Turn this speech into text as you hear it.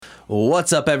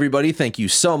What's up, everybody? Thank you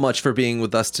so much for being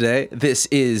with us today. This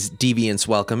is Deviants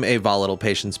Welcome, a Volatile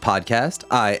Patience podcast.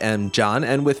 I am John,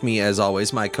 and with me, as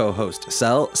always, my co-host,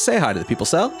 Cell. Say hi to the people,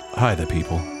 Cell. Hi there,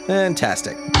 people.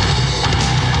 Fantastic.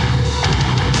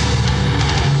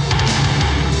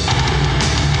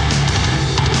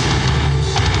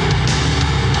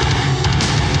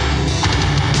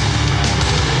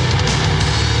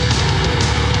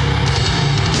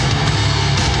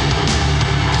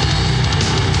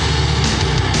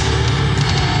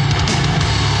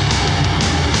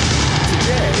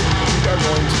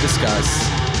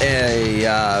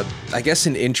 I guess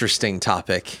an interesting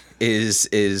topic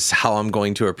is how I'm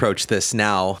going to approach this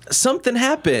now. Something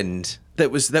happened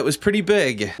that was pretty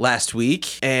big last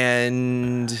week,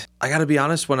 and I gotta be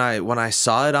honest, when I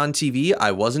saw it on TV,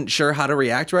 I wasn't sure how to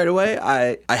react right away.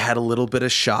 I had a little bit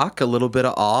of shock, a little bit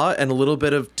of awe, and a little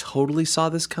bit of totally saw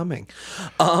this coming.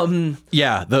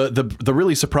 Yeah, the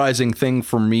really surprising thing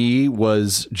for me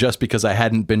was just because I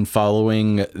hadn't been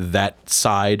following that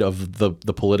side of the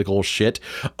political shit.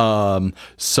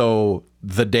 So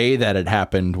the day that it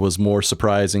happened was more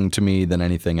surprising to me than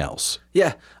anything else.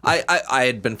 Yeah, I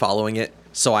had been following it,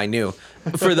 so I knew.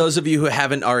 For those of you who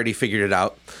haven't already figured it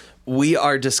out, we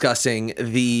are discussing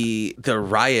the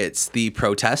riots, the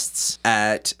protests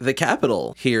at the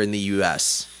Capitol here in the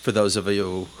U.S., for those of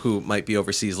you who might be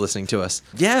overseas listening to us.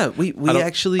 Yeah, we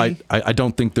actually... I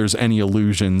don't think there's any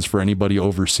illusions for anybody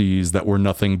overseas that we're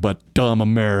nothing but dumb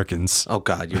Americans. Oh,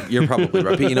 God, you're probably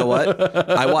right. But you know what?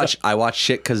 I watch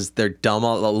shit because they're dumb.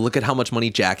 Look at how much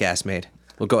money Jackass made.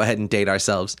 We'll go ahead and date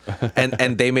ourselves.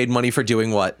 And they made money for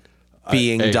doing what?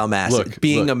 Being dumbasses.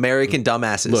 Being American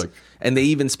dumbasses. Look. And they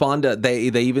even spawned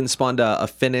a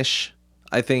Finnish,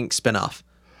 I think, spinoff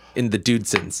in the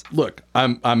Dudesons. Look,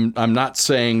 I'm not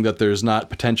saying that there's not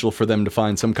potential for them to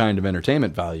find some kind of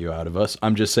entertainment value out of us.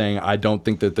 I'm just saying I don't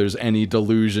think that there's any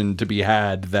delusion to be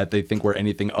had that they think we're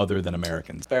anything other than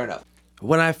Americans. Fair enough.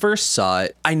 When I first saw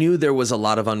it, I knew there was a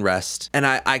lot of unrest, and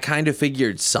I kind of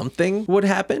figured something would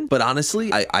happen. But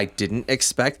honestly, I didn't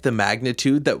expect the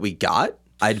magnitude that we got.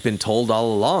 I'd been told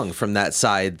all along from that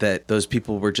side that those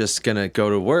people were just going to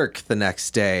go to work the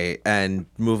next day and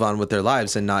move on with their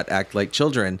lives and not act like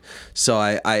children. So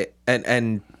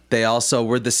and they also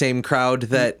were the same crowd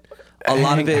that a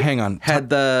lot of it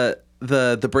had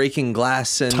the breaking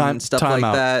glass and stuff like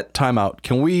that. Time out.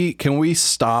 Can we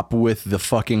stop with the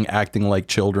fucking acting like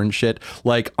children shit?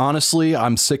 Like, honestly,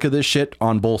 I'm sick of this shit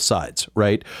on both sides,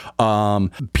 right?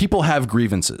 People have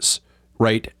grievances.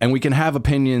 Right. And we can have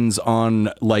opinions on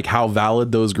like how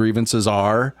valid those grievances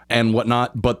are and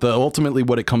whatnot. But ultimately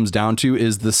what it comes down to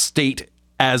is the state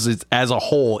as a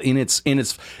whole in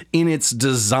its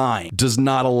design does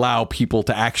not allow people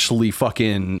to actually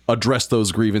fucking address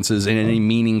those grievances in any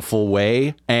meaningful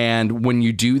way. And when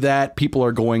you do that, people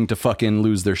are going to fucking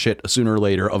lose their shit sooner or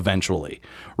later eventually.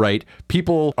 Right.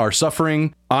 People are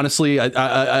suffering. Honestly,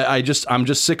 I'm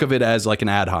just sick of it as like an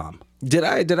ad hom. Did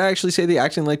I actually say the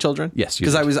acting like children? Yes,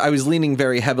 because I was leaning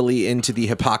very heavily into the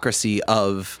hypocrisy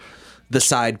of the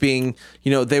side being,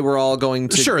 they were all going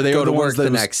to go to work the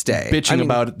next day, bitching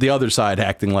about the other side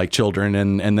acting like children,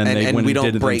 and then we don't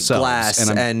did break themselves, glass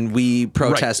and we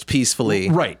protest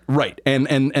peacefully. Right,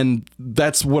 and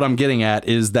that's what I'm getting at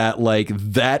is that like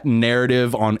that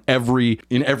narrative in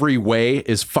every way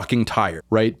is fucking tired,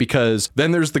 right? Because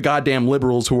then there's the goddamn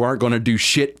liberals who aren't going to do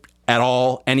shit at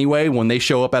all anyway. When they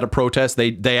show up at a protest,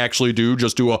 they actually do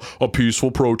a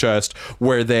peaceful protest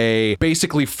where they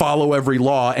basically follow every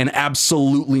law and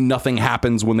absolutely nothing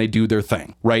happens when they do their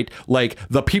thing, right? Like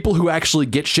the people who actually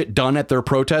get shit done at their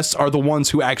protests are the ones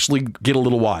who actually get a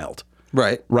little wild.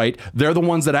 Right. They're the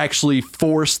ones that actually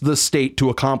force the state to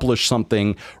accomplish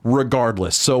something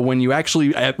regardless. So when you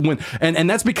actually and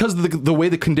that's because of the way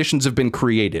the conditions have been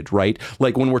created, right?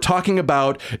 Like when we're talking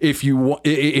about if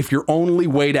your only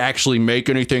way to actually make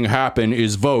anything happen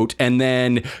is vote, and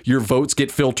then your votes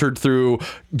get filtered through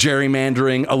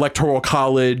gerrymandering, electoral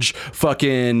college,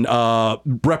 fucking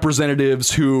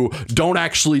representatives who don't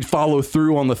actually follow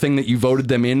through on the thing that you voted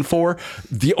them in for,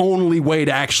 the only way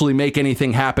to actually make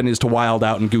anything happen is to wild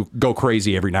out and go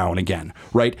crazy every now and again,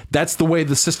 right? That's the way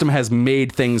the system has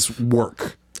made things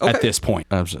work at this point.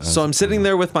 So I'm sitting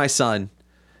there with my son,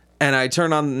 and I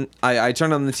turn on the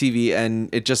TV, and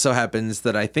it just so happens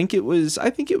that I think it was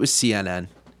CNN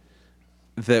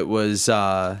that was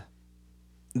on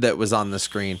the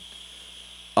screen,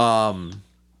 and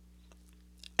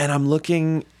I'm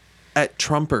looking at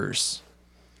Trumpers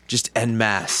just en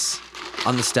masse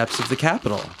on the steps of the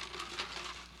Capitol.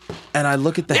 And I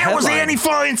look at the headline. That was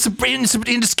Antifa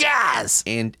in disguise.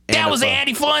 And that was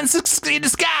Antifa in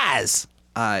disguise.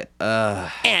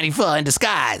 Antifa in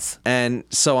disguise. And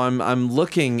so I'm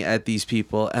looking at these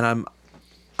people, and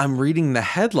I'm reading the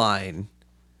headline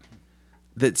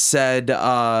that said,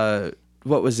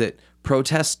 what was it?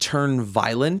 Protests turn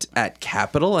violent at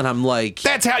Capitol, and I'm like,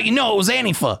 That's how you know it was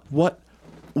Antifa.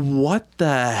 what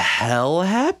the hell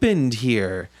happened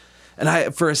here?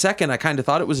 And for a second I kind of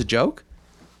thought it was a joke.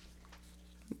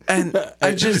 And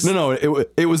I just No,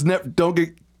 it was never. Don't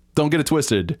get it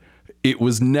twisted. It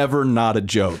was never not a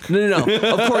joke. No.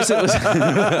 Of course it was.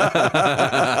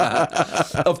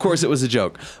 Of course it was a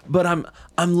joke. But I'm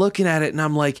looking at it and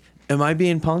I'm like, am I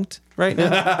being punked right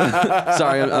now?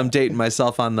 Sorry, I'm dating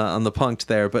myself on the punked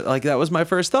there. But like that was my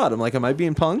first thought. I'm like, am I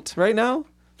being punked right now?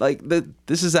 Like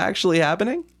this is actually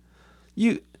happening?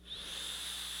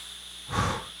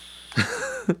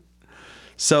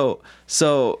 So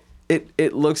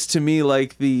it looks to me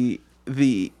like the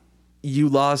you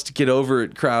lost, get over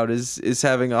it crowd is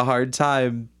having a hard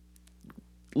time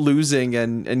losing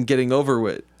and getting over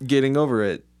it.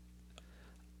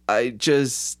 I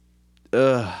just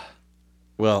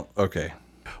Well, okay.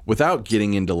 Without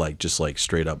getting into just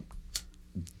straight up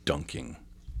dunking,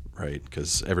 right?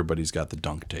 Because everybody's got the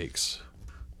dunk takes,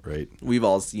 right? we've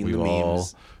all seen the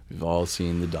memes. We've all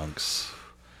seen the dunks.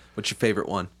 What's your favorite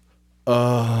one?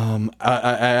 I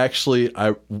actually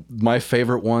my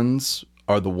favorite ones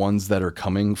are the ones that are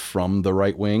coming from the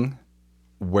right wing,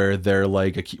 where they're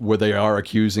where they are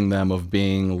accusing them of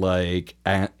being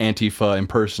Antifa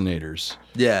impersonators,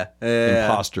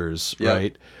 imposters, Yep.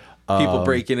 right? People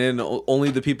breaking in.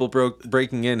 Only the people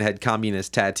breaking in had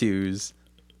communist tattoos.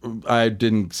 I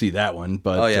didn't see that one,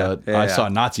 but I saw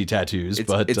Nazi tattoos.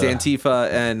 It's but Antifa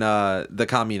and the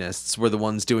communists were the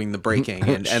ones doing the breaking,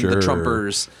 and the Sure.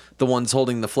 Trumpers, the ones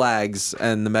holding the flags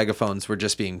and the megaphones, were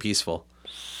just being peaceful.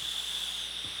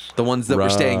 The ones that were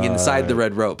staying inside the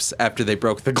red ropes after they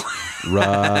broke the glass.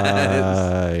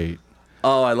 right.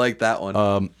 Oh, I like that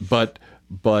one. But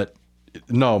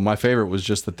no, my favorite was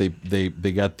just that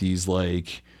they got these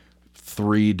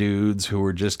three dudes who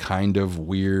were just kind of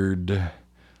weird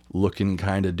looking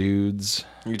kind of dudes.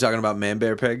 You're talking about Man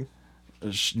Bear Pig?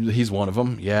 He's one of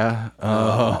them, yeah.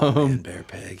 Man Bear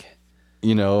Pig.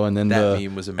 You know, and then That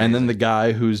meme was and then amazing. the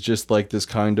guy who's just this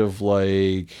kind of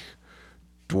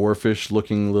dwarfish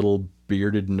looking little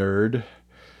bearded nerd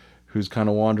who's kind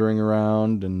of wandering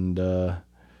around, and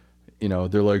you know,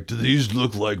 they're like, do these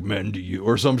look like men to you,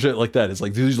 or some shit like that. It's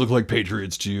like, do these look like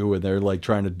patriots to you? And they're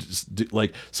trying to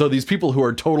so these people who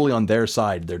are totally on their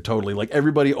side, they're totally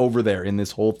everybody over there in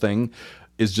this whole thing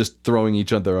is just throwing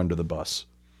each other under the bus.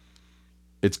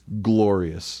 It's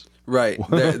glorious. Right.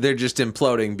 They're just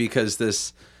imploding because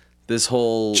this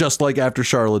whole Just like after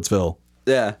Charlottesville.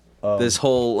 this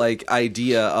whole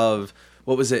idea of,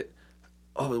 what was it?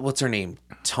 Oh, what's her name?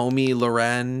 Tomi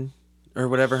Loren or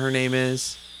whatever her name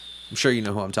is. I'm sure you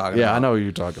know who I'm talking about. Yeah, I know who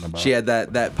you're talking about. She had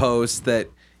that post that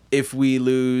if we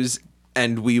lose,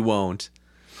 and we won't,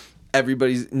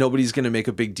 nobody's going to make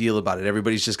a big deal about it.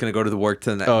 Everybody's just going to go to the work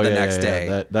the next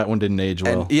day. That one didn't age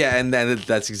well. And then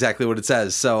that's exactly what it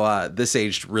says. So this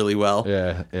aged really well.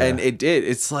 Yeah. And it did.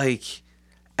 It's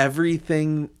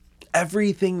everything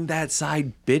that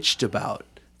side bitched about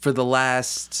for the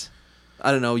last,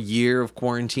 I don't know, year of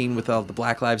quarantine with all the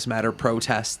Black Lives Matter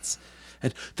protests.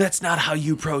 And that's not how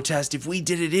you protest. If we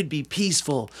did it, it'd be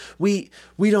peaceful. We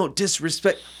don't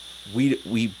disrespect.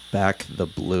 We back the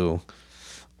blue.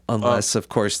 Unless, of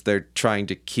course, they're trying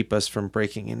to keep us from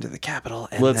breaking into the Capitol.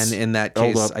 And then in that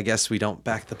case, I guess we don't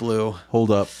back the blue.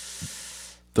 Hold up.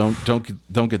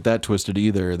 Don't get that twisted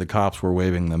either. The cops were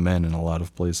waving them in a lot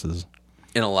of places.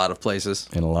 In a lot of places.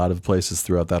 In a lot of places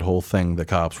throughout that whole thing, the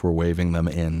cops were waving them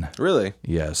in. Really?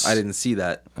 Yes. I didn't see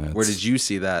that. Where did you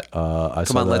see that? I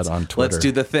saw that on Twitter. Let's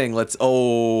do the thing. I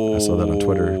saw that on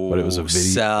Twitter, but it was a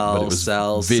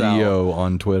video. Video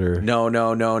on Twitter.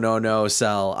 No,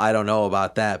 Sel. I don't know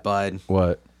about that, bud.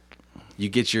 What? You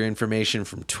get your information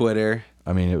from Twitter.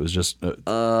 I mean, it was just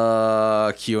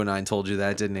QAnon told you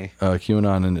that, didn't he?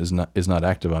 QAnon is not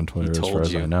active on Twitter as far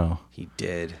as I know. He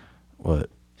did. What?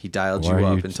 He dialed you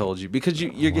up and told you because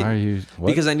you're getting.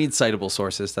 Because I need citable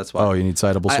sources. That's why. Oh, you need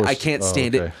citable sources. I can't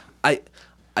stand it.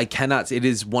 I cannot. It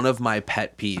is one of my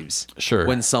pet peeves. Sure.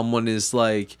 When someone is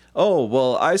like, "Oh,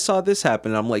 well, I saw this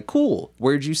happen," I'm like, "Cool.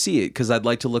 Where'd you see it? Because I'd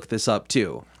like to look this up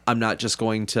too." I'm not just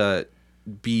going to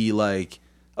be like,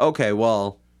 "Okay,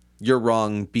 well, you're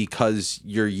wrong because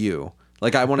you're you."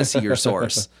 I want to see your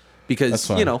source because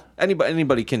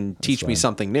anybody can teach me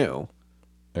something new.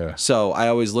 Yeah. So I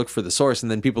always look for the source, and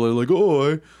then people are like,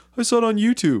 "Oh, I saw it on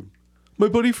YouTube. My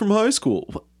buddy from high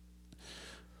school."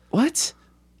 What?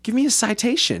 Give me a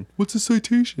citation. What's a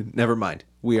citation? Never mind.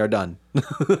 We are done.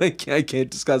 I can't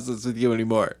discuss this with you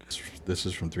anymore. This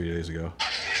is from 3 days ago.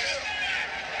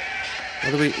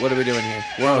 What are we doing here?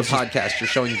 We're on a podcast. You're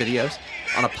showing videos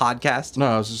on a podcast? No,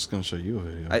 I was just going to show you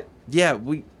a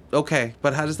video. Okay,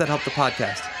 but how does that help the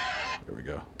podcast? There we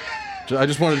go.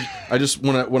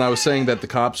 When I was saying that the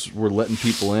cops were letting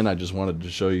people in, I just wanted to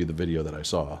show you the video that I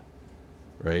saw.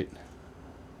 Right?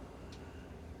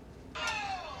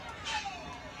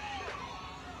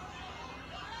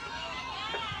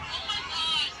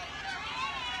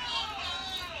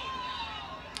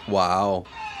 Wow.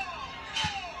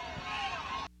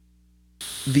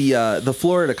 The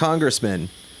Florida congressman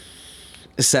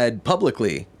said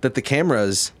publicly that the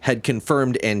cameras had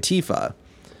confirmed Antifa,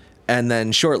 and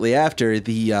then shortly after,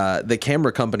 the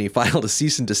camera company filed a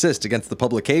cease and desist against the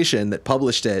publication that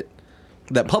published that.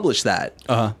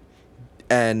 Uh-huh.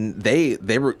 And they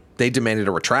demanded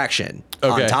a retraction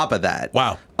on top of that.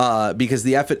 Wow. Because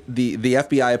the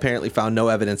FBI apparently found no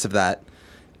evidence of that,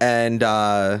 and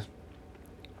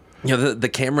the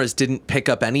cameras didn't pick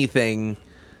up anything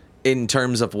in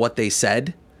terms of what they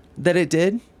said that it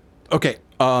did. Okay.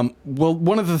 Well,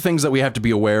 one of the things that we have to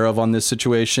be aware of on this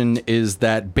situation is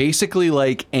that basically,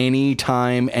 like, any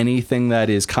time anything that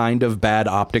is kind of bad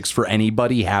optics for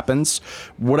anybody happens,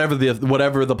 whatever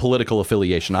the political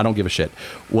affiliation, I don't give a shit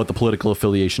what the political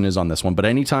affiliation is on this one, but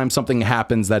anytime something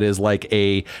happens that is like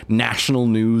a national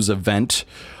news event,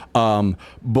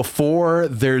 before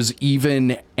there's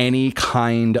even any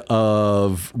kind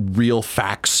of real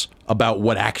facts about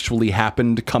what actually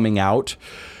happened coming out,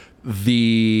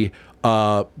 the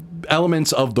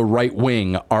elements of the right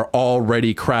wing are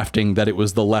already crafting that it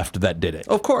was the left that did it.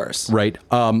 Of course. Right.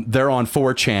 They're on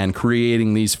 4chan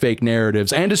creating these fake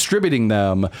narratives and distributing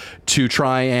them to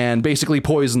try and basically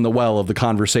poison the well of the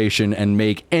conversation and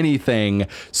make anything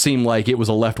seem like it was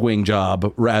a left wing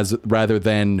job rather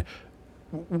than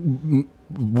one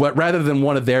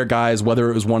of their guys,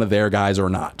 whether it was one of their guys or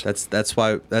not. That's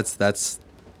why that's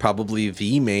probably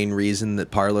the main reason that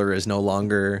Parler is no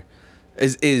longer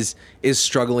is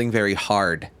struggling very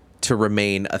hard to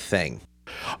remain a thing.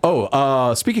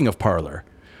 Oh, speaking of Parler,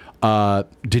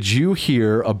 did you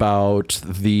hear about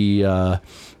the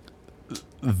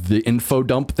info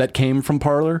dump that came from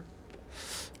Parler?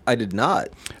 I did not.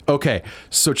 Okay,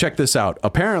 so check this out.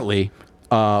 Apparently,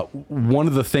 one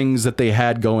of the things that they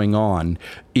had going on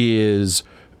is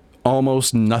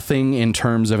almost nothing in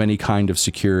terms of any kind of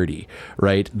security,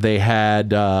 right? They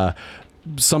had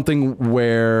something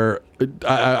where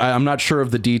I'm not sure of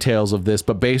the details of this,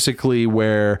 but basically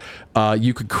where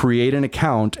you could create an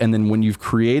account, and then when you've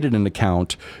created an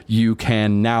account, you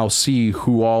can now see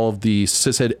who all of the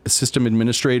system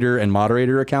administrator and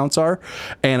moderator accounts are.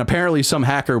 And apparently some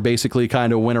hacker basically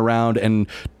kind of went around and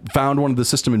found one of the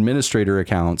system administrator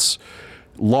accounts,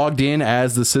 logged in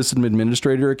as the system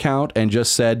administrator account, and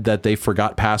just said that they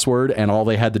forgot password, and all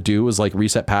they had to do was like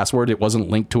reset password. It wasn't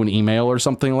linked to an email or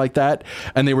something like that,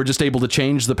 and they were just able to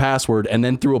change the password and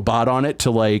then threw a bot on it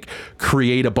to like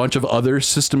create a bunch of other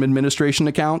system administration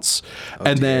accounts.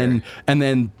 And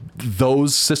then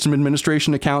those system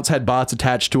administration accounts had bots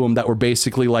attached to them that were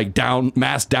basically like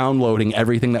mass downloading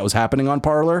everything that was happening on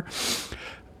Parler,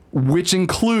 which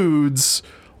includes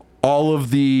all of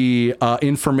the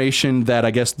information that I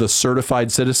guess the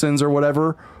certified citizens or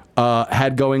whatever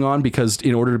had going on, because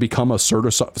in order to become a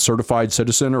certified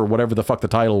citizen or whatever the fuck the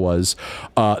title was,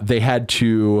 they had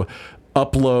to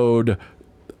upload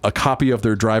a copy of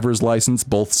their driver's license,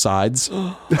 both sides.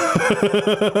 Oh,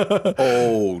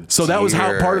 so that was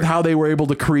part of how they were able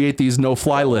to create these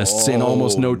no-fly lists in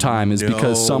almost no time, is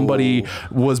because somebody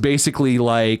was basically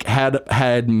like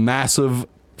had massive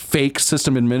fake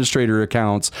system administrator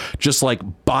accounts, just like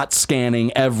bot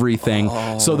scanning everything,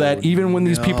 so that even when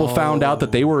these people found out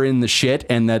that they were in the shit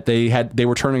and that they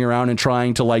were turning around and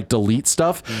trying to like delete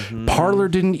stuff, Parler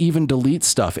didn't even delete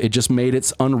stuff. It just made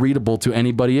it unreadable to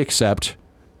anybody except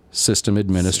system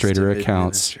administrator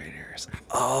accounts.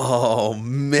 Oh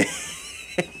man,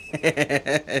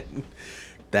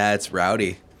 that's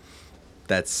rowdy.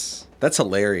 That's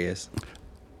hilarious.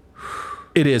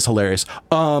 It is hilarious.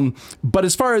 But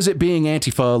as far as it being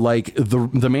Antifa, like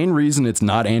the main reason it's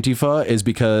not Antifa is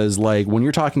because like when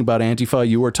you're talking about Antifa,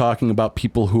 you are talking about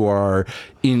people who are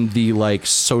in the like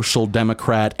social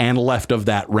democrat and left of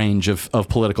that range of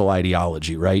political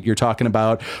ideology, right? You're talking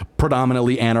about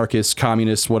predominantly anarchists,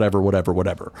 communists, whatever,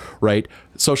 right?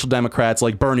 Social democrats,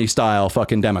 like Bernie style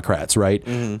fucking Democrats, right?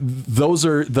 Those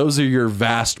are your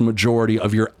vast majority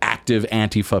of your active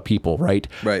Antifa people, right?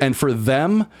 Right. And for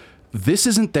them, this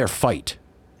isn't their fight.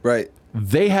 Right.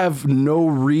 they have no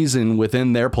reason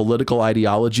within their political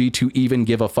ideology to even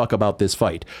give a fuck about this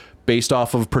fight, based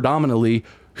off of predominantly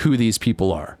who these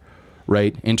people are.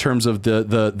 Right, in terms of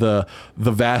the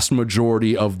vast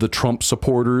majority of the Trump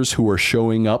supporters who are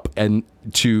showing up and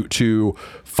to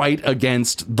fight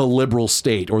against the liberal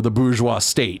state or the bourgeois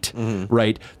state,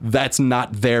 right? That's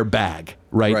not their bag,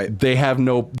 right? They have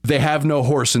no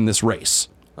horse in this race.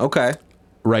 Okay.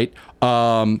 Right.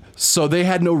 So they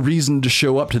had no reason to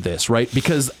show up to this, right?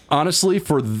 Because honestly,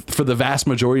 for the vast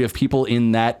majority of people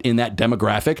in that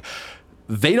demographic,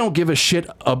 they don't give a shit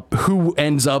who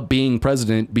ends up being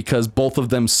president because both of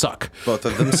them suck. Both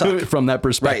of them suck. From that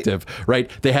perspective, right?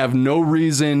 They have no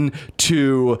reason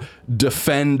to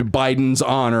defend Biden's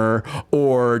honor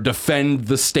or defend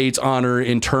the state's honor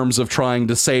in terms of trying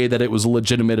to say that it was a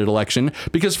legitimate election,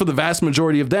 because for the vast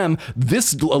majority of them,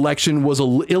 this election was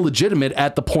illegitimate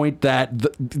at the point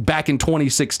that back in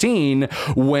 2016,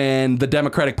 when the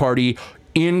Democratic Party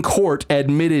in court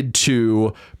admitted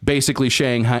to basically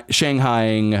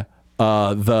shanghaiing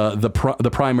the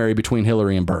primary between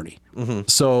Hillary and Bernie.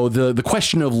 So the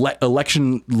question of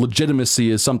election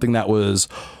legitimacy is something that was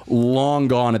long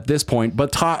gone at this point,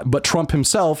 but Trump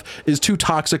himself is too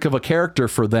toxic of a character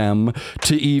for them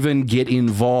to even get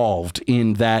involved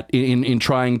in that, in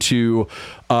trying to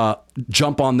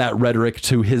jump on that rhetoric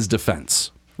to his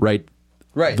defense, right?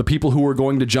 Right. The people who are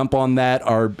going to jump on that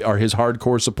are his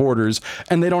hardcore supporters,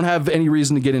 and they don't have any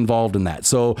reason to get involved in that.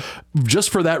 So just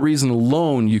for that reason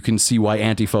alone, you can see why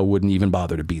Antifa wouldn't even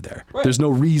bother to be there. Right. There's no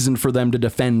reason for them to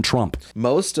defend Trump.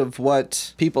 Most of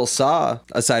what people saw,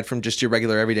 aside from just your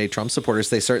regular everyday Trump supporters,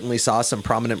 they certainly saw some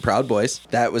prominent Proud Boys.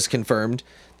 That was confirmed.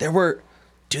 There were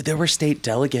state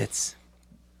delegates,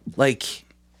 like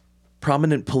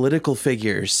prominent political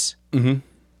figures. Mm-hmm.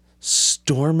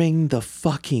 Storming the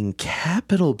fucking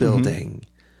Capitol building.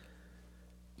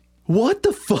 What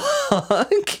the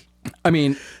fuck? I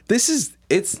mean,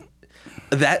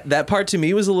 that part to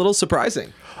me was a little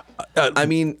surprising. I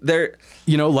mean,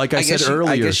 like I said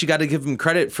earlier, I guess you got to give them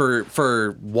credit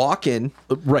for walking,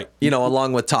 right?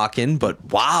 Along with talking.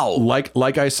 But wow,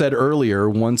 like I said earlier,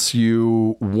 once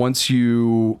you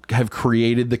have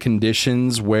created the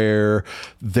conditions where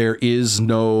there is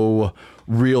no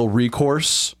real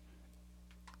recourse,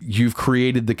 you've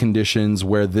created the conditions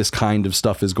where this kind of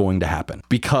stuff is going to happen,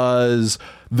 because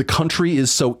the country is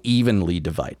so evenly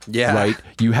divided. Yeah. Right.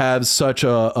 You have such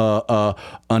an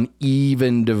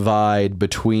uneven divide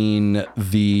between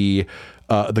the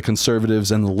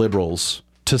conservatives and the liberals,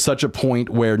 to such a point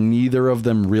where neither of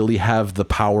them really have the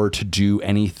power to do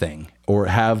anything or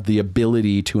have the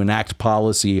ability to enact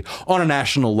policy on a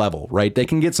national level, right? They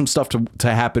can get some stuff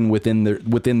to happen within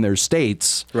their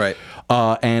states, right?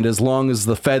 And as long as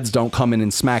the feds don't come in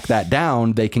and smack that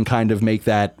down, they can kind of make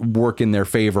that work in their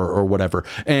favor or whatever.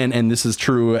 And this is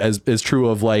true as true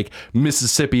of like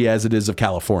Mississippi as it is of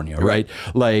California, right?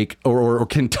 Like or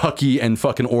Kentucky and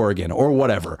fucking Oregon or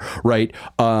whatever, right?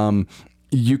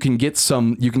 You can get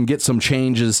some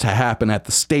changes to happen at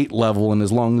the state level, and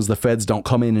as long as the feds don't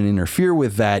come in and interfere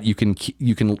with that, you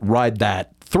can ride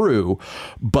that through.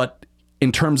 But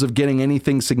in terms of getting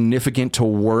anything significant to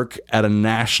work at a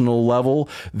national level,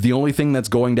 the only thing that's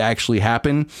going to actually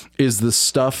happen is the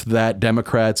stuff that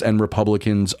Democrats and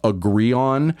Republicans agree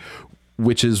on,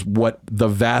 which is what the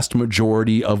vast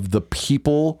majority of the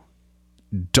people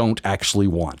don't actually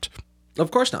want.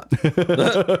 Of course not.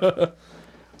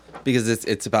 Because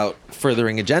it's about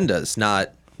furthering agendas,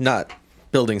 not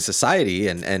building society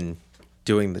and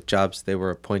doing the jobs they were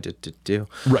appointed to do.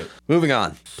 Right. Moving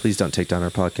on. Please don't take down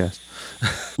our podcast.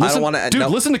 Listen, I don't want to.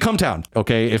 Dude, listen to Cumtown.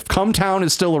 Okay, if Cumtown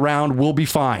is still around, we'll be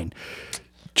fine.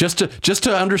 Just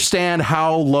to understand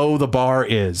how low the bar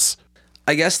is.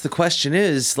 I guess the question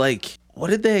is, like, what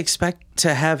did they expect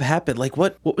to have happen? Like,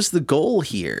 what was the goal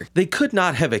here? They could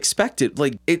not have expected.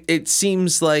 Like, it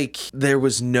seems like there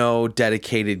was no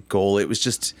dedicated goal. It was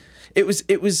just, it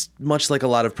was much like a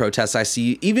lot of protests I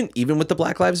see, even with the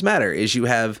Black Lives Matter, is you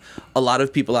have a lot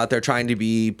of people out there trying to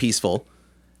be peaceful,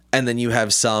 and then you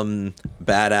have some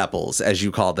bad apples, as you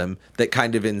call them, that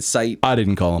kind of incite. I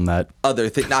didn't call them that. Other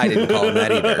things. I didn't call them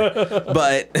that either.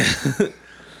 But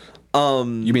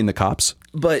you mean the cops?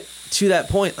 But to that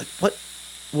point, like,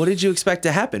 what did you expect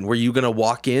to happen? Were you going to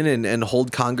walk in and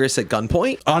hold Congress at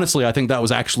gunpoint? Honestly, I think that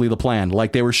was actually the plan.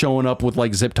 Like, they were showing up with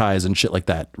like zip ties and shit like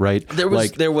that, right? There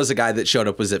was a guy that showed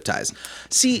up with zip ties.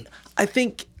 See, I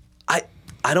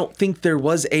don't think there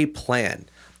was a plan.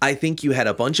 I think you had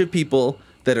a bunch of people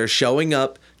that are showing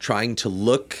up trying to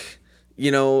look, you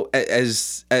know,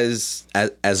 as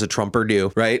a Trumper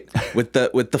do, right? With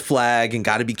the flag, and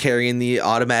got to be carrying the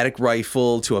automatic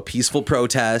rifle to a peaceful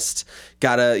protest.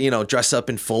 Got to, you know, dress up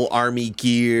in full army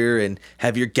gear and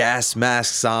have your gas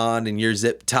masks on and your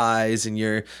zip ties and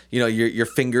your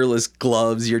fingerless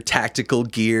gloves, your tactical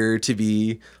gear to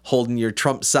be holding your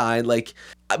Trump sign. Like,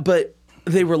 but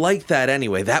they were like that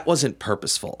anyway. That wasn't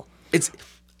purposeful.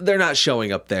 They're not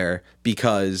showing up there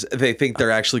because they think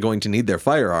they're actually going to need their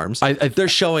firearms. They're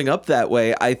showing up that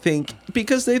way, I think,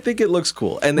 because they think it looks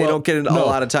cool, and they don't get a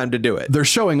lot of time to do it. They're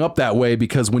showing up that way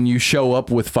because when you show up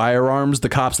with firearms, the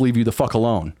cops leave you the fuck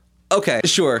alone. Okay,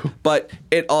 sure, but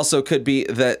it also could be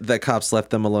that the cops left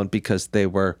them alone because they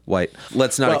were white.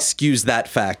 Let's not excuse that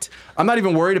fact. I'm not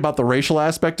even worried about the racial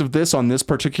aspect of this on this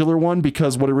particular one,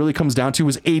 because what it really comes down to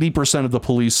is 80% of the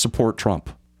police support Trump.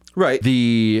 Right.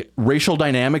 The racial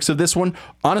dynamics of this one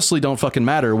honestly don't fucking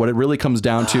matter. What it really comes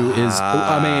down to is,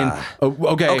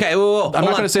 okay. Whoa, I'm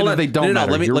not going to say that they don't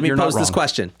matter. Let me pose this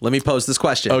question.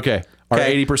 Okay. Are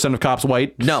 80% of cops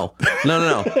white? No.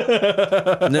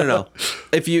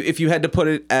 If you had to put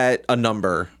it at a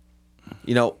number,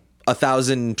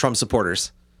 1,000 Trump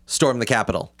supporters stormed the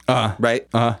Capitol, right?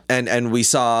 And we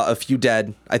saw a few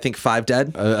dead. I think 5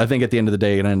 dead. I think at the end of the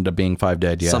day, it ended up being 5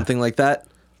 dead. Yeah, something like that.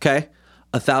 Okay.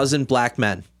 1,000 black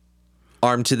men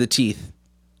armed to the teeth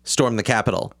storm the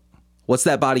Capitol. What's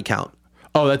that body count?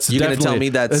 Oh, that's you're going to tell me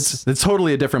that's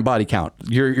totally a different body count.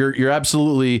 You're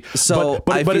absolutely so.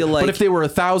 But if they were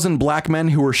 1,000 black men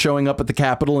who were showing up at the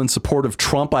Capitol in support of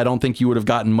Trump, I don't think you would have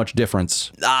gotten much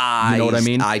difference. You know what I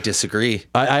mean? I disagree.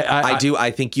 I do.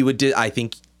 I think you would. I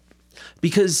think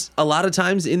because a lot of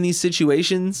times in these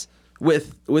situations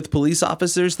with police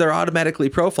officers, they're automatically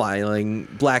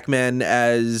profiling black men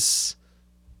as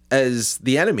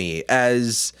the enemy,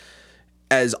 as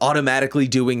automatically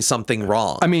doing something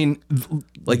wrong. I mean,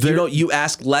 like you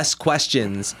ask less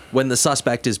questions when the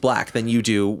suspect is black than you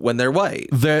do when they're white.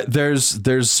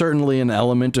 There's certainly an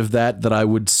element of that I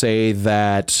would say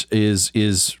that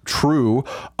is true.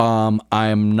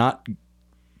 I'm not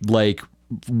like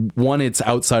one. It's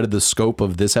outside of the scope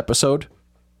of this episode.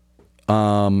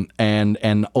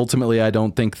 And ultimately, I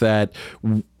don't think that.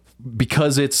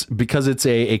 Because it's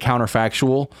a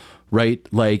counterfactual, right?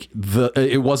 Like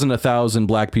it wasn't 1,000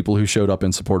 black people who showed up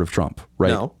in support of Trump,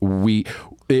 right? No.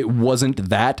 It wasn't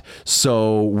that,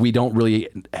 so we don't really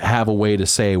have a way to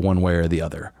say one way or the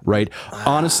other, right?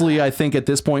 Honestly, I think at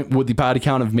this point, would the body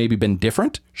count have maybe been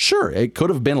different? Sure, it could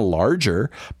have been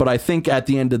larger, but I think at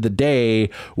the end of the day,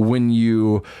 when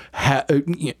you have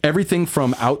everything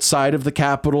from outside of the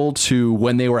Capitol to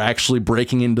when they were actually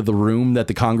breaking into the room that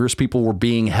the Congress people were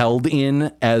being held in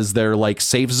as their like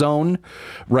safe zone,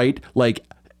 right? Like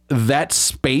that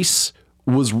space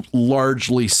was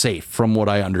largely safe from what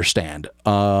I understand.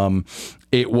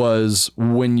 It was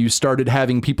when you started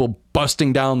having people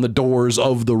busting down the doors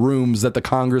of the rooms that the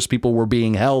Congress people were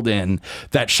being held in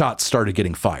that shots started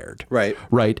getting fired. Right.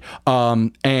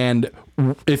 And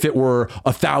if it were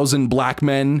 1,000 black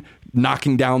men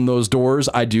knocking down those doors,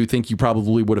 I do think you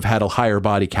probably would have had a higher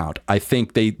body count. I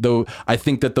think that those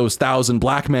 1,000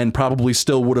 black men probably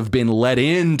still would have been let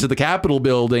into the Capitol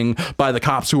building by the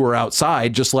cops who were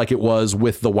outside, just like it was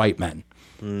with the white men.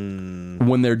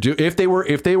 When if they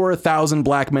were 1,000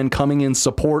 black men coming in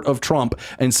support of Trump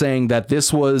and saying that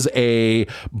this was a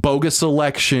bogus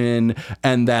election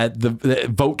and that the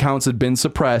vote counts had been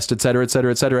suppressed, et cetera, et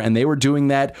cetera, et cetera, and they were doing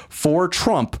that for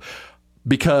Trump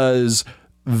because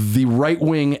the right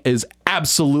wing is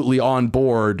absolutely on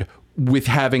board with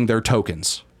having their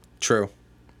tokens. True.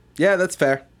 Yeah, that's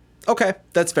fair. Okay,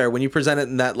 that's fair. When you present it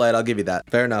in that light, I'll give you that.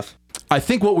 Fair enough. I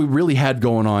think what we really had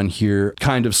going on here,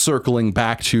 kind of circling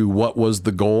back to what was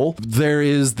the goal, there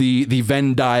is the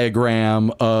Venn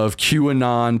diagram of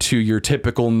QAnon to your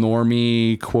typical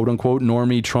normie, quote unquote,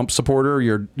 normie Trump supporter,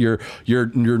 your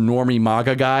normie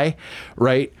MAGA guy,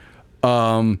 right?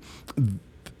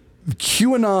 The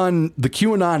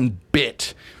QAnon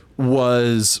bit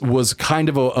was kind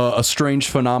of a strange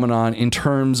phenomenon in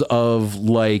terms of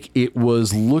like it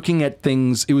was looking at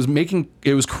things, it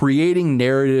was creating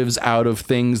narratives out of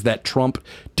things that Trump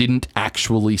didn't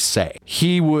actually say.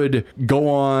 He would go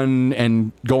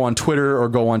on Twitter or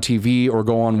go on TV or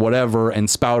go on whatever and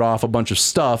spout off a bunch of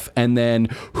stuff, and then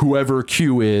whoever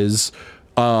Q is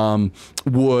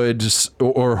would,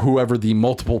 or whoever the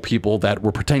multiple people that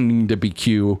were pretending to be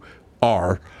Q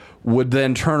are, would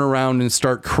then turn around and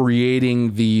start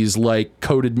creating these like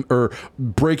coded or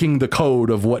breaking the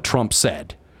code of what Trump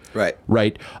said.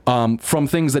 Right. From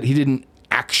things that he didn't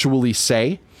actually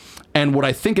say. And what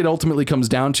I think it ultimately comes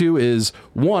down to is,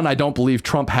 one, I don't believe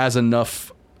Trump has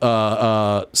enough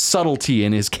subtlety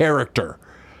in his character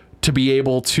to be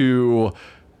able to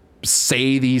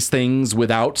say these things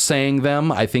without saying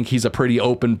them. I think he's a pretty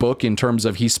open book in terms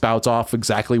of he spouts off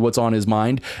exactly what's on his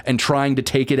mind, and trying to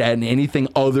take it at anything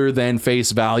other than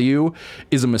face value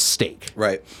is a mistake.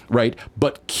 Right. Right.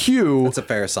 But Q... That's a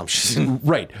fair assumption.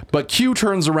 Right. But Q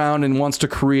turns around and wants to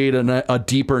create a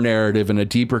deeper narrative and a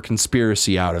deeper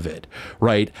conspiracy out of it.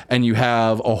 Right. And you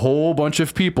have a whole bunch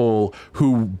of people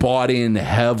who bought in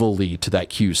heavily to that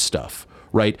Q stuff.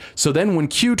 Right. So then when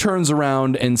Q turns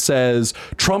around and says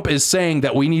Trump is saying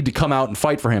that we need to come out and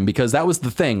fight for him, because that was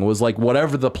the thing, was like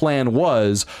whatever the plan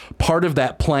was, part of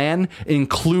that plan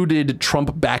included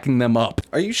Trump backing them up.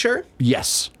 Are you sure?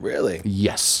 Yes. Really?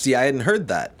 Yes. See, I hadn't heard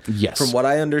that. Yes. From what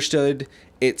I understood,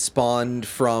 it spawned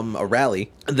from a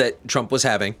rally that Trump was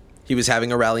having. He was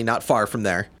having a rally not far from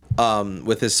there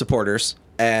with his supporters.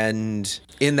 And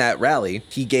in that rally,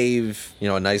 he gave,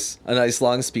 a nice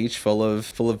long speech full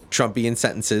of Trumpian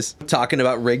sentences talking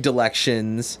about rigged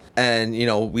elections, and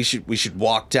we should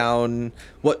walk down.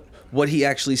 What he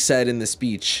actually said in the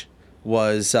speech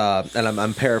was, and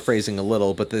I'm paraphrasing a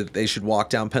little, but that they should walk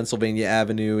down Pennsylvania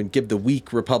Avenue and give the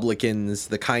weak Republicans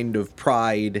the kind of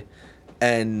pride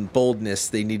and boldness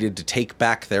they needed to take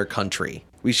back their country.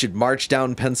 We should march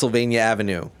down Pennsylvania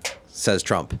Avenue, says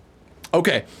Trump.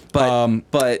 Okay.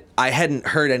 But I hadn't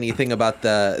heard anything about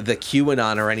the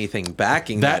QAnon or anything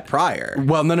backing that prior.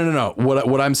 Well, no.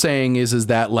 What I'm saying is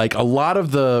that like a lot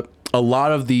of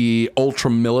the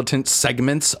ultra militant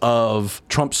segments of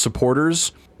Trump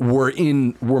supporters were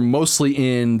mostly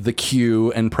in the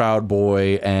Q and Proud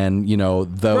Boy and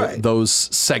those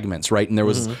segments, right? And there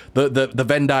was the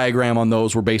Venn diagram on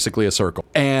those were basically a circle.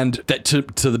 And that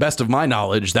to the best of my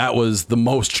knowledge, that was the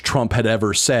most Trump had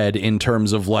ever said in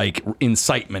terms of like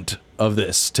incitement of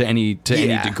this to any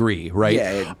degree, right?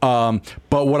 Yeah.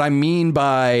 But what I mean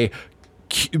by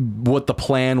what the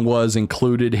plan was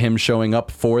included him showing up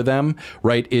for them,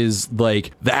 right, is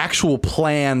like the actual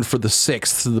plan for the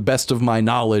 6th, to the best of my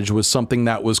knowledge, was something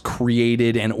that was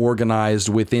created and organized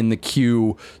within the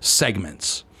Q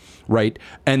segments, right?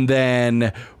 And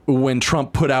then when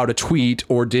Trump put out a tweet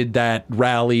or did that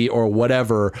rally or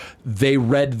whatever, they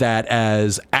read that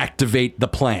as activate the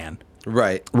plan.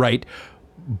 Right. Right.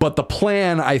 But the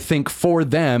plan, I think, for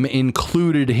them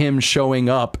included him showing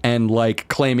up and like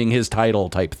claiming his title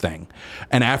type thing.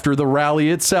 And after the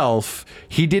rally itself,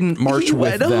 he didn't march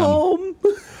with them. Home.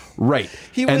 Right.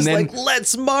 He was like,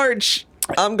 let's march.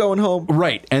 I'm going home.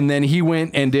 Right. And then he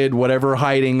went and did whatever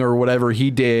hiding or whatever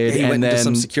he did. He and went then into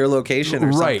some secure location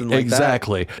or something like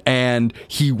exactly. that. And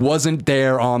he wasn't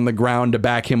there on the ground to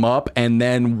back him up. And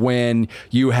then when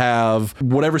you have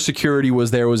whatever security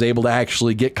was there was able to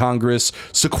actually get Congress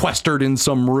sequestered in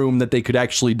some room that they could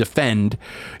actually defend,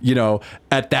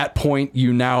 at that point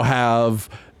you now have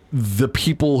the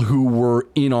people who were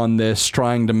in on this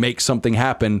trying to make something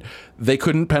happen. They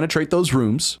couldn't penetrate those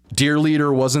rooms. Dear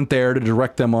Leader wasn't there to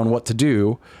direct them on what to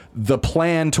do. The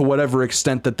plan, to whatever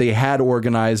extent that they had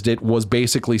organized it, was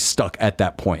basically stuck at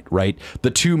that point, right?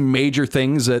 The two major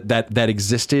things that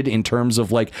existed in terms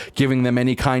of like giving them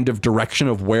any kind of direction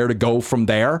of where to go from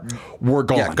there were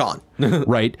gone. Yeah, gone.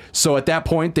 Right? So at that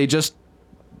point, they just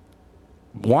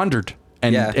wandered.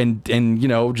 And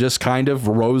just kind of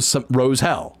rose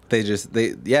hell. They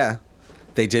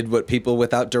did what people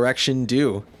without direction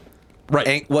do.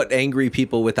 Right. What angry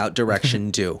people without direction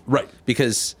do. Right.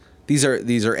 Because these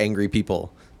are angry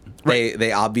people. Right.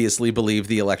 They obviously believe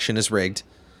the election is rigged.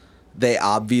 They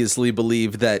obviously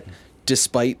believe that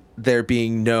despite there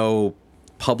being no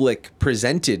public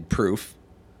presented proof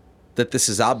that this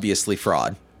is obviously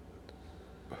fraud.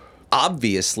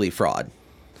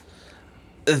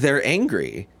 They're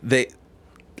angry.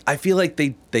 I feel like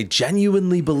they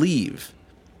genuinely believe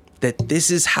that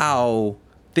this is how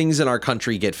things in our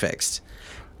country get fixed.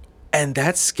 And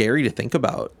that's scary to think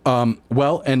about.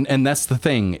 Well, and that's the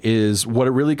thing, is what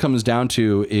it really comes down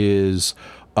to is,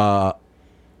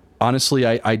 honestly,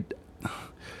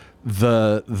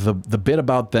 the bit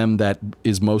about them that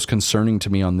is most concerning to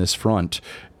me on this front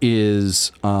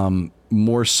is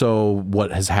more so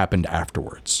what has happened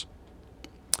afterwards.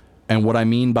 And what I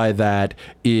mean by that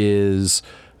is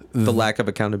the lack of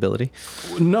accountability.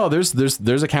 No,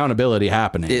 there's accountability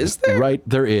happening. Is there? Right,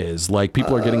 there is. Like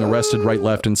people are getting arrested right,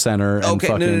 left, and center. And okay,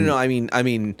 fucking... no. I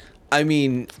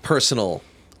mean personal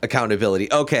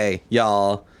accountability. Okay,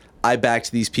 y'all, I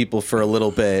backed these people for a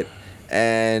little bit,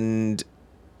 and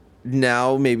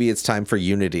now maybe it's time for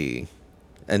unity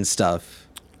and stuff.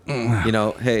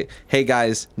 Hey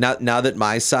guys, now that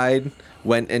my side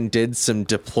went and did some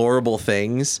deplorable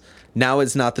things, now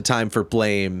is not the time for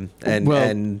blame,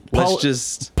 and let's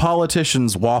just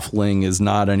politicians waffling is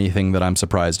not anything that I'm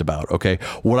surprised about. Okay,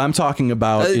 what I'm talking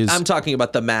about is I'm talking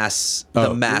about the mass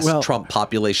Trump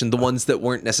population, the ones that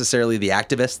weren't necessarily the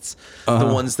activists,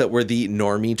 the ones that were the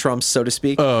normie Trumps, so to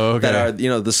speak, that are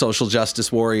the social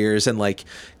justice warriors and like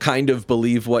kind of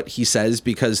believe what he says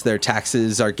because their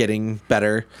taxes are getting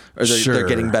better, or they're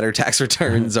getting better tax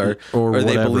returns, or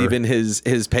they believe in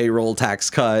his payroll tax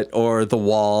cut or the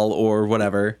wall or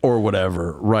whatever,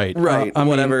 right,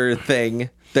 whatever thing.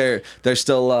 They're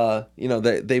still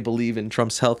they believe in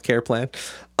Trump's health care plan,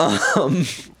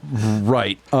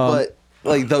 right. But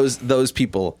like those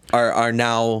people are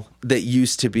now, that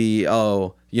used to be,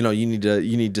 you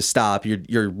need to stop,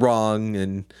 you're wrong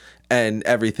and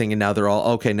everything, and now they're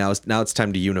all okay. Now it's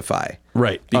time to unify,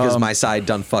 right? Because my side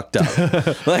done fucked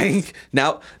up. Like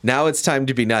now it's time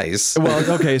to be nice.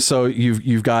 Well, okay, so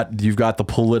you've got the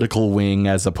political wing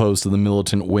as opposed to the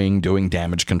militant wing doing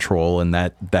damage control, and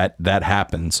that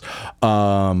happens.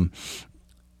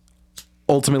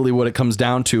 Ultimately, what it comes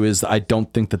down to is I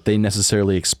don't think that they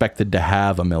necessarily expected to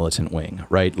have a militant wing,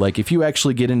 right? Like if you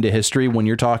actually get into history, when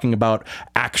you're talking about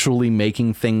actually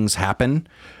making things happen,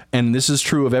 and this is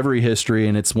true of every history,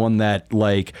 and it's one that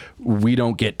like we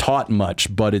don't get taught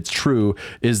much, but it's true,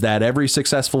 is that every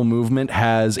successful movement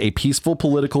has a peaceful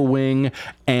political wing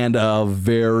and a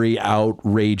very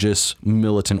outrageous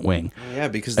militant wing. Yeah,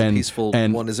 because the peaceful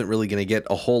one isn't really going to get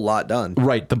a whole lot done.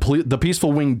 Right. The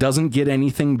peaceful wing doesn't get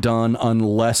anything done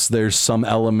unless there's some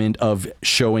element of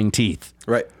showing teeth.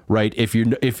 Right. Right. If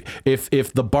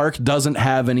the bark doesn't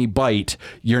have any bite,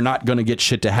 you're not going to get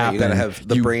shit to happen. You gotta have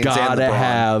the brains and the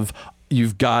brawn.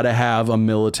 You've got to have a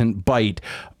militant bite.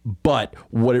 But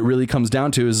what it really comes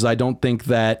down to is I don't think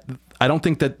that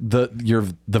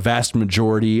the vast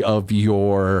majority of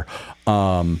your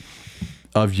peaceful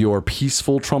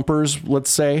Trumpers, let's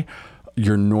say,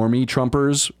 your normie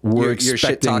Trumpers were expecting... Your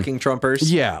shit-talking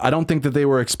Trumpers? Yeah, I don't think that they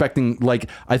were expecting... Like,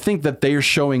 I think that they're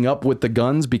showing up with the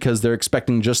guns because they're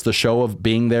expecting just the show of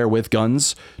being there with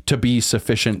guns to be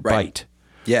sufficient bite.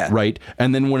 Yeah. Right?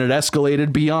 And then when it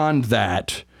escalated beyond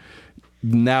that,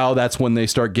 now that's when they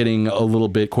start getting a little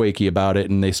bit quaky about it,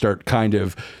 and they start kind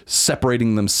of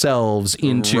separating themselves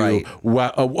into,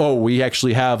 we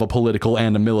actually have a political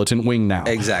and a militant wing now.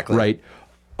 Exactly. Right?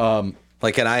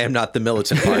 Like, and I am not the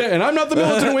militant part. And I'm not the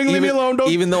militant wing. Leave me alone.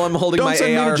 Even though I'm holding my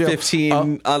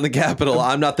AR-15 on the Capitol,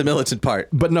 I'm not the militant part.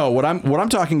 But no, what I'm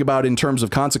talking about in terms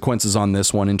of consequences on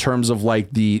this one, in terms of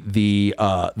like the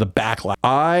backlash.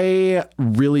 I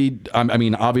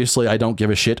mean, obviously, I don't give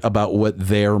a shit about what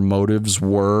their motives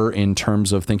were in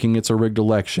terms of thinking it's a rigged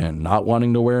election, not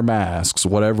wanting to wear masks,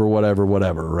 whatever.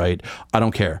 Right? I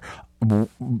don't care.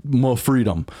 More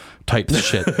freedom type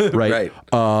shit. Right.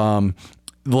 Right.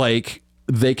 Like,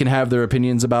 they can have their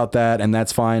opinions about that, and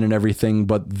that's fine and everything,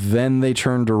 but then they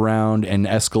turned around and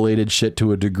escalated shit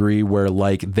to a degree where,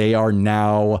 like, they are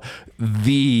now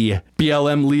the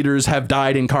BLM leaders have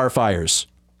died in car fires.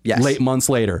 Yes. Late months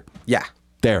later. Yeah.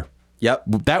 There. Yep.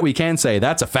 That we can say.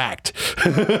 That's a fact.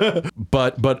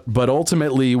 But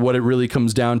ultimately, what it really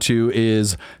comes down to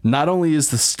is not only is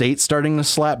the state starting to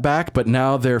slap back, but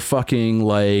now their fucking,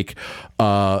 like,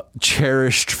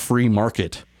 cherished free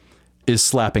market is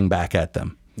slapping back at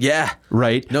them. Yeah.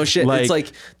 Right? No shit. It's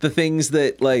like the things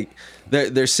that, like,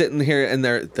 they're sitting here and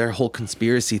their whole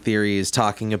conspiracy theory is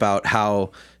talking about how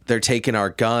they're taking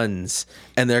our guns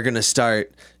and they're going to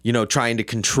start, trying to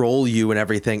control you and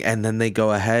everything. And then they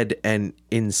go ahead and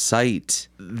incite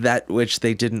that which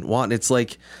they didn't want. It's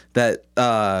like that,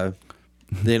 what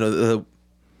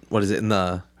is it in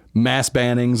the... Mass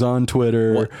bannings on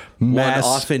Twitter. One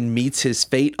often meets his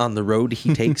fate on the road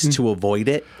he takes to avoid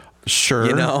it. Sure.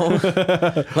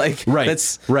 Like, right.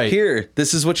 That's right. Here,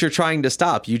 this is what you're trying to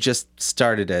stop. You just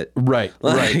started it. Right.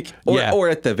 Like, right. Or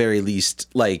at the very least,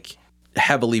 like,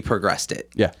 heavily progressed it.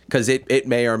 Yeah. Because it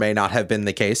may or may not have been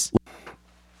the case.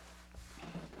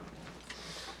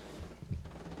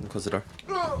 Close the door.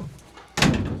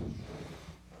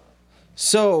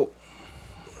 So,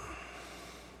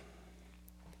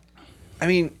 I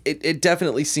mean, it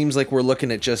definitely seems like we're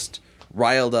looking at just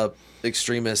riled up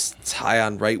extremists high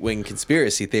on right-wing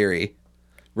conspiracy theory,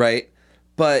 right?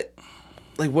 But,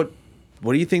 like, what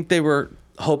do you think they were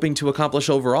hoping to accomplish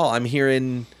overall? I'm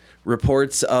hearing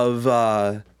reports of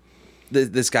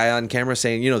this guy on camera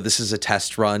saying, this is a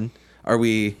test run. Are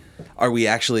we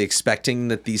actually expecting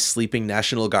that these sleeping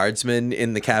National Guardsmen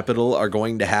in the Capitol are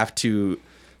going to have to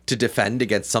defend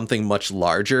against something much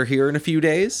larger here in a few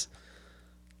days?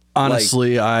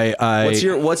 Honestly, like,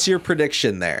 what's your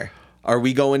prediction there? Are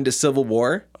we going to civil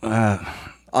war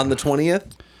on the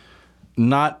 20th?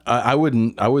 Not, I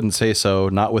wouldn't say so.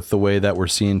 Not with the way that we're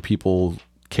seeing people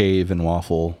cave and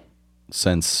waffle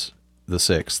since the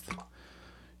 6th.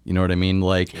 You know what I mean?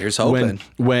 Like, here's hoping.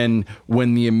 When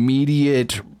the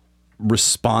immediate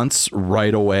response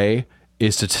right away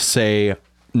is to say,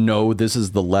 no, this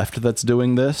is the left that's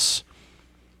doing this.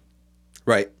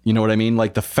 Right. You know what I mean?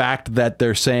 Like, the fact that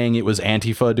they're saying it was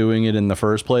Antifa doing it in the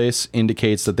first place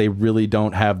indicates that they really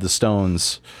don't have the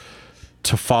stones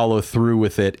to follow through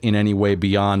with it in any way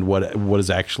beyond what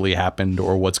has actually happened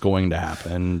or what's going to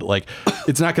happen. Like,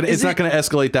 it's not gonna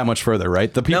escalate that much further,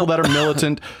 right? The people that are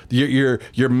militant,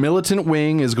 your militant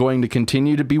wing is going to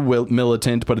continue to be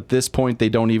militant, but at this point they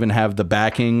don't even have the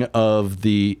backing of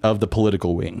the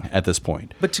political wing at this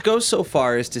point. But to go so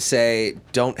far as to say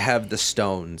don't have the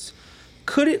stones,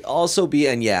 could it also be,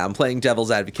 and yeah, I'm playing devil's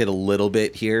advocate a little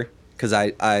bit here because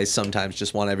I sometimes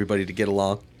just want everybody to get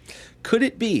along. Could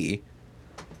it be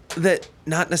that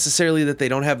not necessarily that they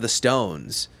don't have the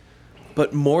stones,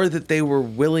 but more that they were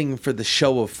willing for the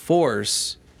show of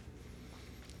force,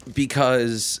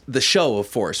 because the show of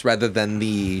force rather than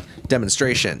the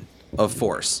demonstration of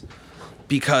force,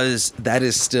 because that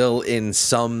is still in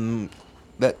some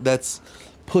that's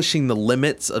pushing the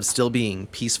limits of still being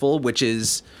peaceful, which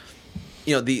is,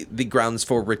 you know, the grounds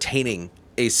for retaining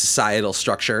a societal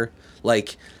structure,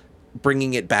 like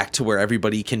bringing it back to where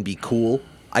everybody can be cool.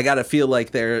 I gotta feel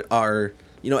like there are,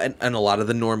 you know, and a lot of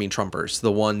the normie Trumpers,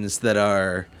 the ones that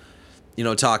are, you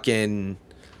know, talking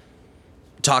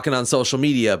on social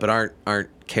media but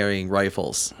aren't carrying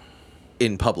rifles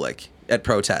in public at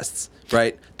protests,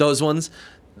 right? Those ones,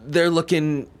 they're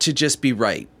looking to just be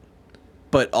right,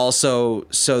 but also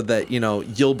so that, you know,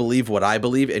 you'll believe what I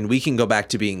believe and we can go back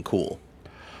to being cool.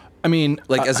 I mean,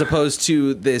 like, as opposed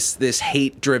to this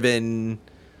hate-driven,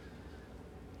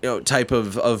 you know, type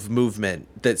of movement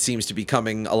that seems to be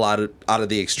coming a lot out of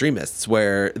the extremists,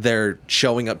 where they're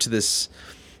showing up to this,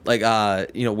 like,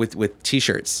 you know, with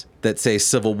T-shirts that say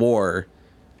Civil War,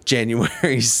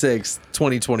 January 6th,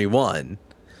 2021.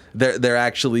 They're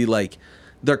actually, like,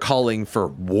 they're calling for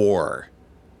war,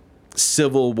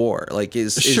 civil war. Like,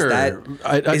 is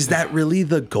that really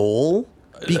the goal?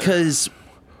 Because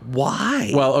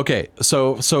why? Well, okay.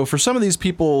 So for some of these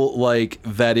people, like,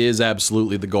 that is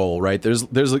absolutely the goal, right?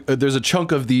 There's a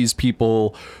chunk of these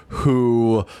people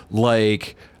who,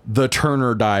 like, the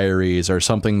Turner Diaries are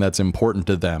something that's important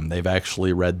to them. They've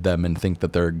actually read them and think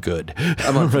that they're good.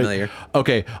 I'm unfamiliar.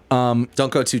 Okay. Don't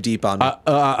go too deep on me.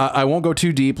 I won't go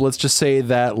too deep. Let's just say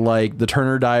that, like, the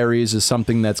Turner Diaries is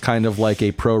something that's kind of like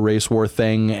a pro race war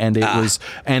thing, and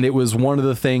it was one of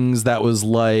the things that was,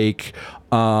 like,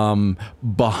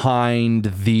 behind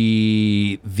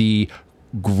the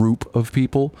group of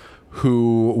people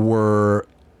who were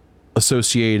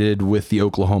associated with the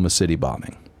Oklahoma City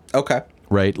bombing. Okay.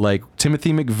 Right? Like,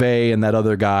 Timothy McVeigh and that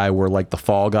other guy were like the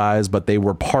fall guys, but they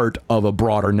were part of a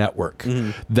broader network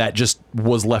that just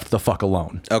was left the fuck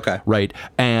alone. Okay. Right?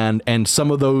 And some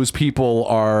of those people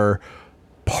are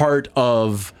part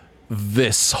of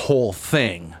this whole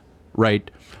thing, right?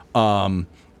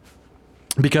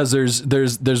 Because there's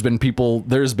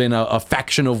been a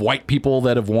faction of white people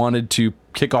that have wanted to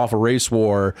kick off a race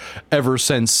war ever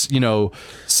since, you know,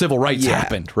 civil rights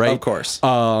happened, right? Of course.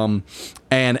 And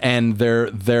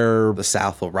they're the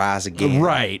South will rise again.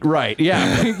 Right,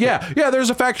 yeah. yeah. There's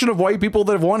a faction of white people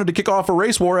that have wanted to kick off a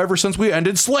race war ever since we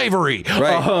ended slavery.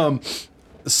 Right.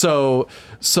 So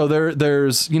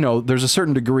there's, you know, there's a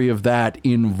certain degree of that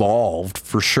involved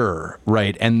for sure,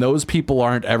 right? And those people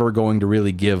aren't ever going to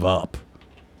really give up.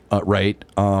 Right.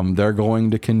 They're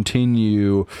going to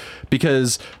continue,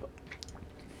 because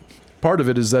part of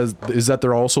it is that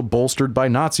they're also bolstered by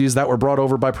Nazis that were brought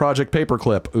over by Project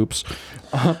Paperclip. Oops.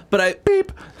 But I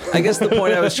guess the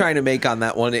point I was trying to make on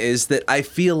that one is that I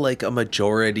feel like a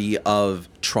majority of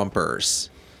Trumpers,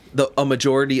 a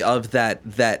majority of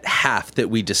that half that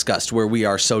we discussed, where we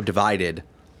are so divided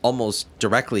almost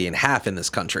directly in half in this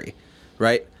country,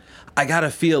 right? I gotta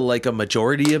feel like a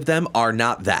majority of them are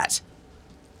not that.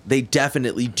 They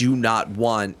definitely do not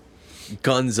want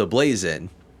guns ablazing,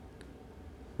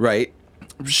 right?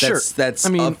 Sure. That's. I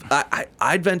mean,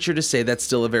 I'd venture to say that's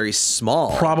still a very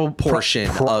small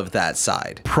portion of that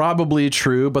side. Probably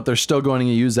true, but they're still going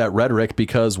to use that rhetoric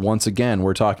because, once again,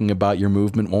 we're talking about your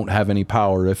movement won't have any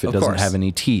power if it doesn't have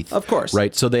any teeth. Of course,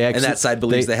 right? So and that side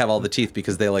believes they have all the teeth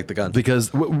because they like the guns.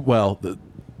 Because, well,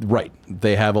 right,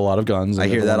 they have a lot of guns. I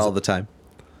hear that all the time.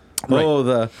 Right.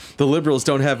 Oh, the liberals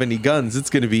don't have any guns. It's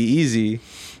going to be easy.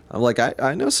 I'm like,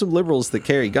 I know some liberals that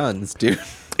carry guns, dude.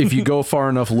 If you go far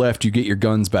enough left, you get your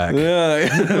guns back.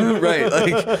 Yeah, right.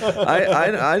 Like,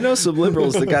 I know some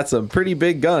liberals that got some pretty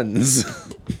big guns.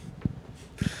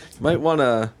 Might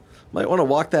wanna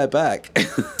walk that back.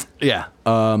 Yeah.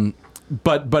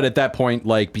 But at that point,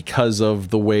 like, because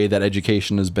of the way that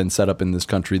education has been set up in this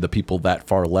country, the people that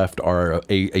far left are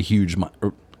a huge,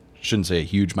 shouldn't say a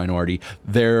huge minority.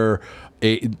 They're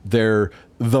the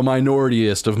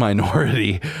minoriest of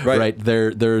minority, right?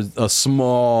 They're a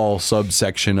small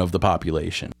subsection of the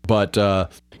population, but a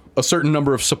certain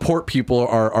number of support people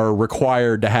are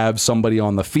required to have somebody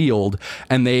on the field,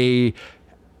 and they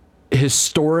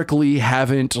historically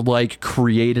haven't like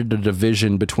created a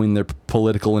division between their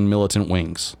political and militant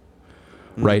wings,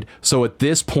 right? So at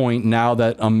this point, now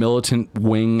that a militant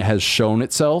wing has shown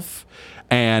itself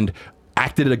and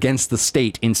acted against the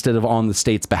state instead of on the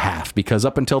state's behalf, because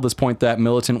up until this point, that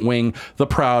militant wing, the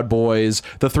Proud Boys,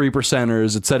 the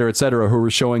 3%ers, et cetera, who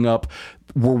were showing up,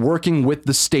 were working with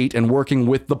the state and working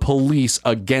with the police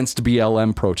against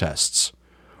BLM protests.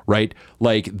 Right?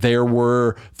 Like, there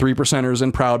were 3%ers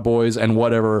and Proud Boys and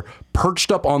whatever perched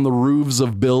up on the roofs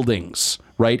of buildings,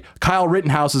 right? Kyle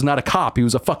Rittenhouse is not a cop. He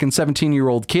was a fucking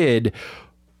 17-year-old kid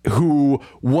who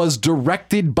was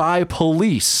directed by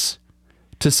police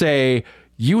to say,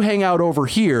 you hang out over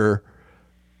here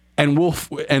and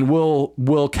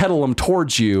we'll kettle them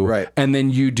towards you, right? And then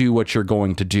you do what you're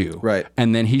going to do, right?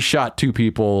 And then he shot 2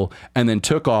 people and then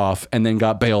took off and then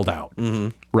got bailed out,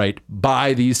 right?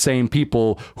 By these same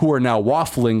people who are now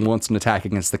waffling once an attack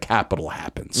against the Capitol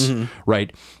happens,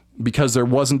 right? Because there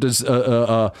wasn't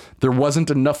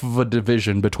enough of a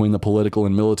division between the political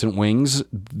and militant wings.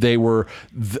 They were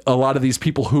a lot of these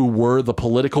people who were the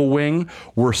political wing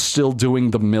were still doing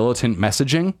the militant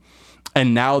messaging.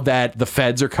 And now that the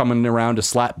feds are coming around to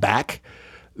slap back,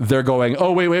 they're going,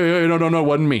 oh, wait, no,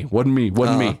 wasn't me,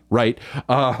 right?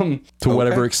 To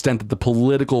whatever extent that the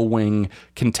political wing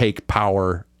can take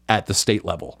power at the state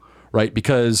level, right?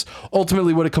 Because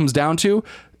ultimately what it comes down to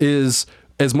is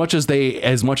as much as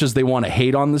they want to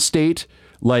hate on the state,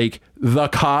 like, the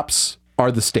cops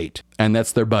are the state, and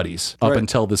that's their buddies up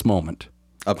until this moment.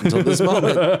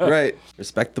 Right.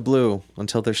 Respect the blue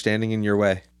until they're standing in your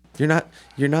way.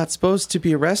 You're not supposed to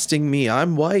be arresting me.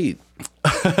 I'm white.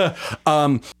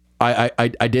 I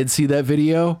did see that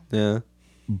video. Yeah.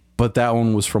 But that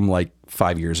one was from like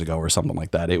 5 years ago or something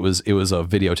like that. It was a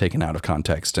video taken out of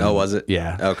context. And, oh, was it?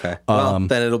 Yeah. Okay. Well,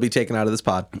 then it'll be taken out of this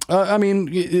pod. I mean,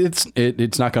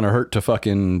 it's not going to hurt to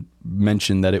fucking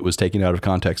mention that it was taken out of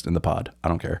context in the pod. I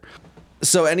don't care.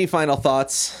 So, any final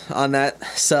thoughts on that,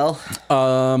 Cell?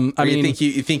 I mean,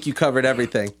 you think you covered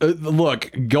everything? Look,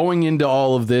 going into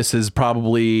all of this is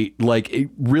probably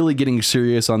like really getting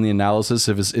serious on the analysis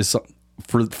is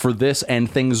for this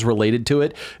and things related to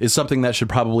it is something that should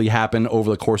probably happen over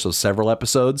the course of several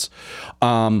episodes.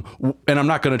 And I'm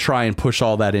not going to try and push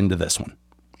all that into this one.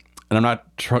 And I'm not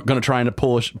going to try and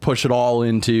push it all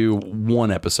into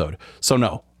one episode. So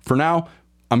no, for now,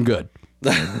 I'm good.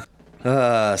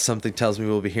 Something tells me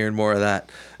we'll be hearing more of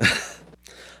that.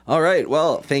 All right.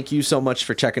 Well, thank you so much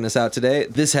for checking us out today.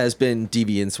 This has been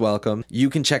Deviants Welcome.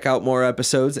 You can check out more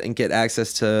episodes and get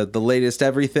access to the latest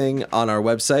everything on our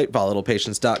website,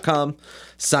 volatilepatience.com.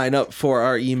 Sign up for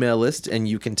our email list, and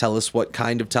you can tell us what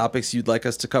kind of topics you'd like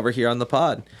us to cover here on the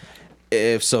pod.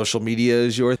 If social media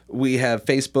is yours, we have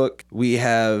Facebook, we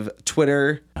have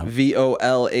Twitter,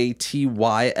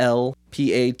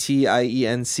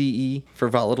 VOLATYLPATIENCE for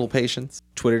Volatile Patience.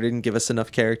 Twitter didn't give us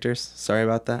enough characters. Sorry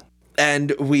about that.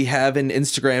 And we have an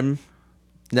Instagram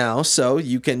now, so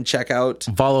you can check out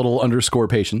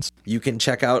Volatile_patience. You can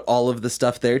check out all of the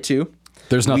stuff there too.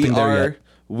 There's nothing there yet.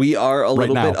 We are a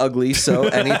little bit ugly, so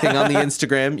anything on the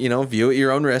Instagram, view at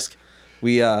your own risk.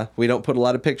 We don't put a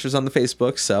lot of pictures on the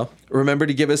Facebook, so remember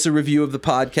to give us a review of the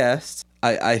podcast.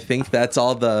 I think that's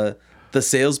all the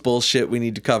sales bullshit we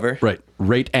need to cover. Right.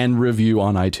 Rate and review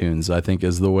on iTunes, I think,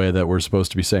 is the way that we're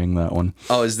supposed to be saying that one.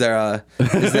 Oh, is there an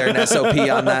SOP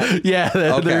on that? Yeah,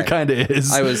 there kind of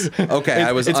is. I was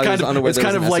unaware. It's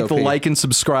kind of like the like and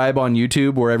subscribe on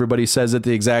YouTube, where everybody says it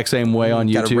the exact same way on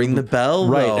YouTube. Gotta ring the bell,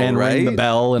 right? Though, and right? ring the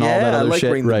bell and all that other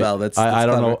shit. Ring the bell. That's I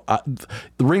don't know.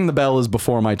 The ring the bell is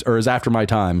is after my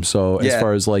time. So as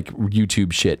far as like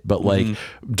YouTube shit, but like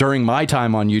during my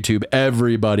time on YouTube,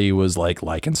 everybody was like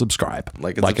and subscribe,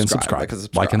 like and subscribe.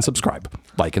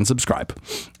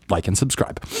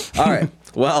 All right.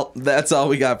 Well, that's all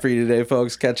we got for you today,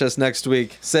 folks. Catch us next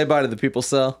week. Say bye to the people,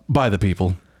 Cell. Bye, the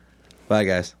people. Bye,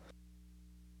 guys.